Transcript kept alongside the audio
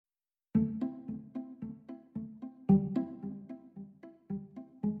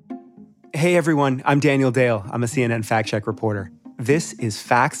Hey everyone, I'm Daniel Dale. I'm a CNN fact-check reporter. This is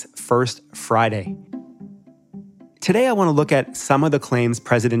Facts First Friday. Today I want to look at some of the claims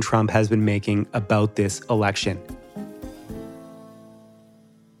President Trump has been making about this election.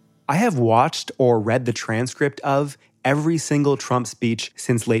 I have watched or read the transcript of every single Trump speech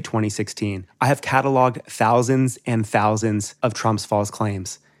since late 2016. I have cataloged thousands and thousands of Trump's false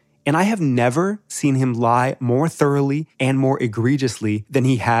claims. And I have never seen him lie more thoroughly and more egregiously than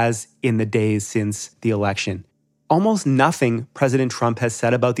he has in the days since the election. Almost nothing President Trump has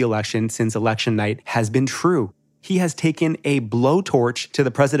said about the election since election night has been true. He has taken a blowtorch to the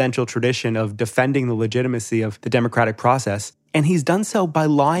presidential tradition of defending the legitimacy of the democratic process, and he's done so by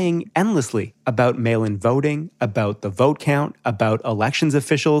lying endlessly about mail-in voting, about the vote count, about elections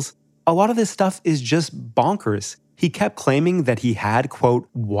officials. A lot of this stuff is just bonkers. He kept claiming that he had, quote,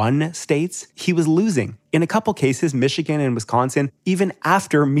 won states. He was losing. In a couple cases, Michigan and Wisconsin, even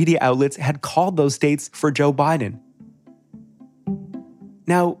after media outlets had called those states for Joe Biden.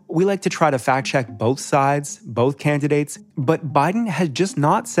 Now, we like to try to fact-check both sides, both candidates, but Biden has just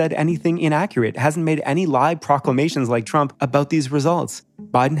not said anything inaccurate, hasn't made any live proclamations like Trump about these results.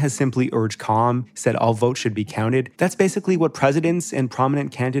 Biden has simply urged calm, said all votes should be counted. That's basically what presidents and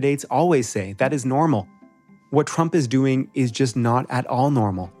prominent candidates always say. That is normal. What Trump is doing is just not at all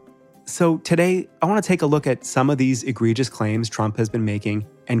normal. So today, I want to take a look at some of these egregious claims Trump has been making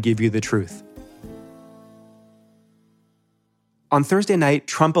and give you the truth. On Thursday night,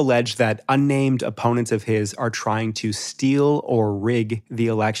 Trump alleged that unnamed opponents of his are trying to steal or rig the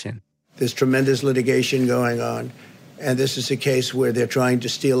election. There's tremendous litigation going on, and this is a case where they're trying to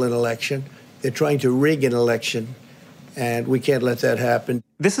steal an election. They're trying to rig an election, and we can't let that happen.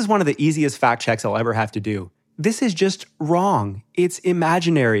 This is one of the easiest fact checks I'll ever have to do. This is just wrong. It's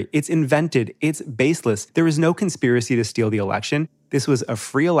imaginary. It's invented. It's baseless. There is no conspiracy to steal the election. This was a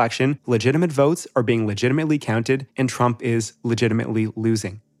free election. Legitimate votes are being legitimately counted, and Trump is legitimately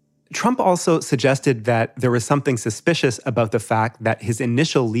losing. Trump also suggested that there was something suspicious about the fact that his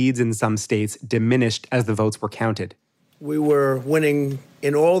initial leads in some states diminished as the votes were counted. We were winning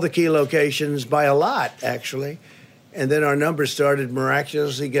in all the key locations by a lot, actually. And then our numbers started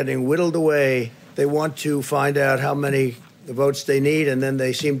miraculously getting whittled away. They want to find out how many the votes they need, and then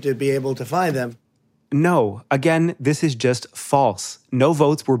they seem to be able to find them. No, again, this is just false. No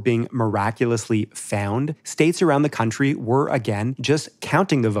votes were being miraculously found. States around the country were, again, just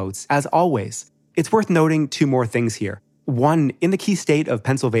counting the votes, as always. It's worth noting two more things here. One, in the key state of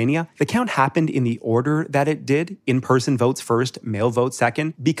Pennsylvania, the count happened in the order that it did, in-person votes first, mail votes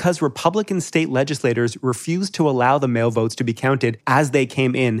second, because Republican state legislators refused to allow the mail votes to be counted as they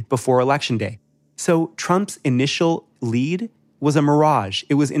came in before Election Day. So Trump's initial lead was a mirage.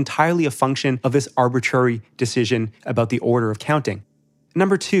 It was entirely a function of this arbitrary decision about the order of counting.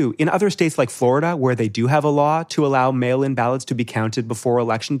 Number two, in other states like Florida, where they do have a law to allow mail-in ballots to be counted before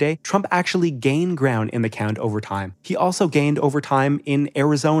Election Day, Trump actually gained ground in the count over time. He also gained over time in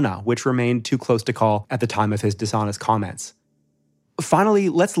Arizona, which remained too close to call at the time of his dishonest comments. Finally,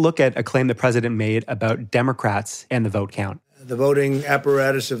 let's look at a claim the president made about Democrats and the vote count. The voting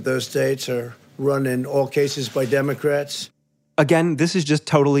apparatus of those states are run in all cases by Democrats. Again, this is just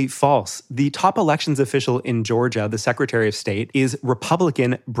totally false. The top elections official in Georgia, the Secretary of State, is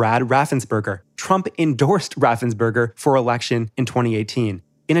Republican Brad Raffensperger. Trump endorsed Raffensperger for election in 2018.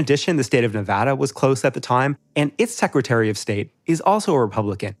 In addition, the state of Nevada was close at the time, and its Secretary of State is also a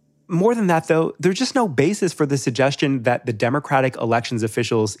Republican. More than that, though, there's just no basis for the suggestion that the Democratic elections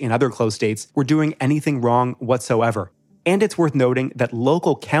officials in other close states were doing anything wrong whatsoever. And it's worth noting that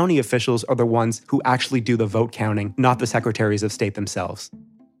local county officials are the ones who actually do the vote counting, not the secretaries of state themselves.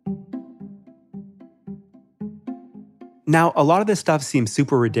 Now, a lot of this stuff seems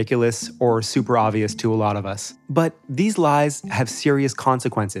super ridiculous or super obvious to a lot of us, but these lies have serious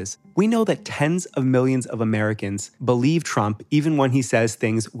consequences. We know that tens of millions of Americans believe Trump even when he says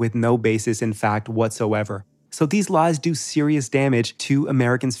things with no basis in fact whatsoever. So these lies do serious damage to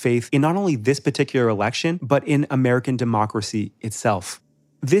Americans' faith in not only this particular election, but in American democracy itself.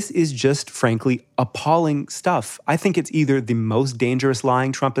 This is just, frankly, appalling stuff. I think it's either the most dangerous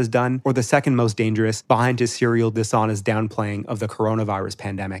lying Trump has done or the second most dangerous behind his serial dishonest downplaying of the coronavirus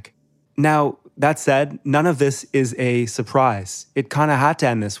pandemic. Now, that said, none of this is a surprise. It kind of had to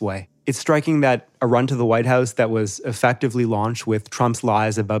end this way. It's striking that a run to the White House that was effectively launched with Trump's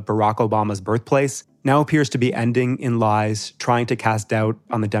lies about Barack Obama's birthplace now appears to be ending in lies, trying to cast doubt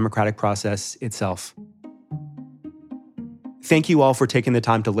on the democratic process itself. Thank you all for taking the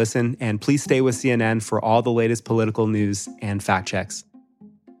time to listen, and please stay with CNN for all the latest political news and fact checks.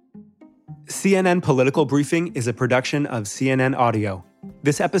 CNN Political Briefing is a production of CNN Audio.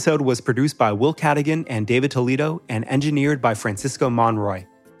 This episode was produced by Will Cadigan and David Toledo and engineered by Francisco Monroy.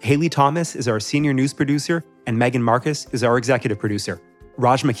 Haley Thomas is our senior news producer, and Megan Marcus is our executive producer.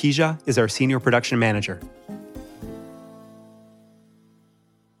 Raj Makija is our senior production manager.